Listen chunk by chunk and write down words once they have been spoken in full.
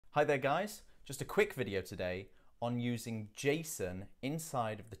Hi there guys, just a quick video today on using JSON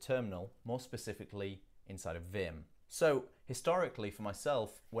inside of the terminal, more specifically inside of Vim. So historically for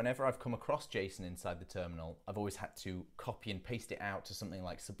myself, whenever I've come across JSON inside the terminal, I've always had to copy and paste it out to something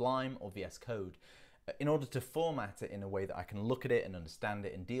like Sublime or VS Code in order to format it in a way that I can look at it and understand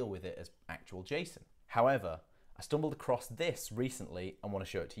it and deal with it as actual JSON. However, I stumbled across this recently and want to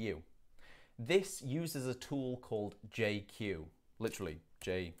show it to you. This uses a tool called JQ, literally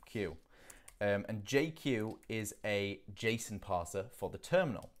JQ. And JQ is a JSON parser for the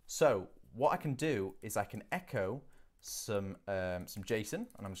terminal. So what I can do is I can echo some JSON,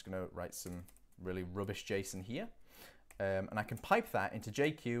 and I'm just going to write some really rubbish JSON here. And I can pipe that into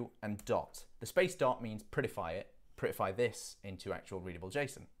JQ and dot. The space dot means prettify this into actual readable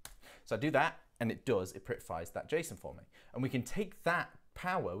JSON. So I do that, and it prettifies that JSON for me. And we can take that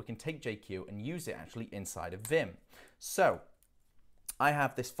power, we can take JQ and use it actually inside of Vim. So I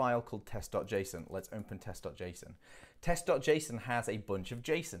have this file called test.json. Let's open test.json. Test.json has a bunch of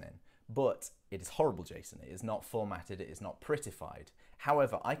JSON in, but it is horrible JSON. It is not formatted, it is not prettified.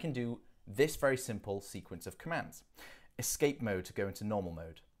 However, I can do this very simple sequence of commands. Escape mode to go into normal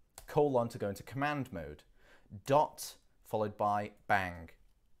mode, colon to go into command mode, dot followed by bang.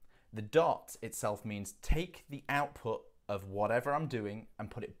 The dot itself means take the output of whatever I'm doing and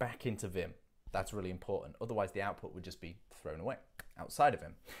put it back into Vim. That's really important. Otherwise the output would just be thrown away outside of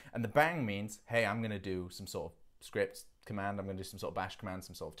Vim. And the bang means, hey, I'm going to do some sort of script command, I'm going to do some sort of bash command,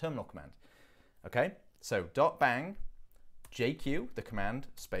 some sort of terminal command. Okay, so dot bang, JQ, the command,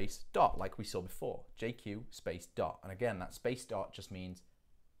 space dot, like we saw before. JQ space dot. And again, that space dot just means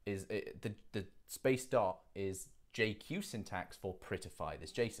the space dot is JQ syntax for prettify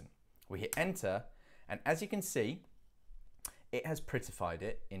this JSON. We hit enter, and as you can see, it has prettified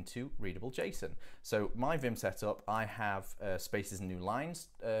it into readable JSON. So my Vim setup, I have spaces and new lines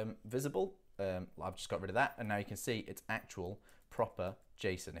visible. I've just got rid of that, and now you can see it's actual proper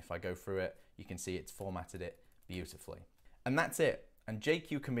JSON. If I go through it, you can see it's formatted it beautifully. And that's it. And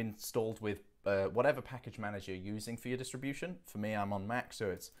JQ can be installed with whatever package manager you're using for your distribution. For me, I'm on Mac, so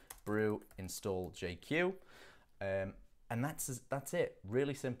it's brew install JQ. And that's it,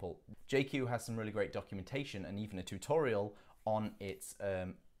 really simple. JQ has some really great documentation and even a tutorial on its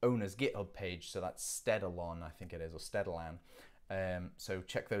owner's GitHub page, so that's Stedalon, I think it is, or Stedalan. So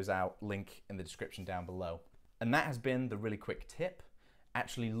check those out, link in the description down below. And that has been the really quick tip,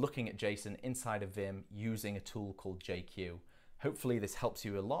 actually looking at JSON inside of Vim using a tool called JQ. Hopefully this helps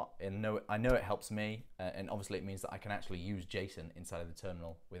you a lot, and I know it helps me, and obviously it means that I can actually use JSON inside of the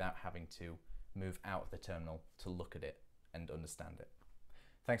terminal without having to move out of the terminal to look at it and understand it.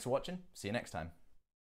 Thanks for watching, see you next time.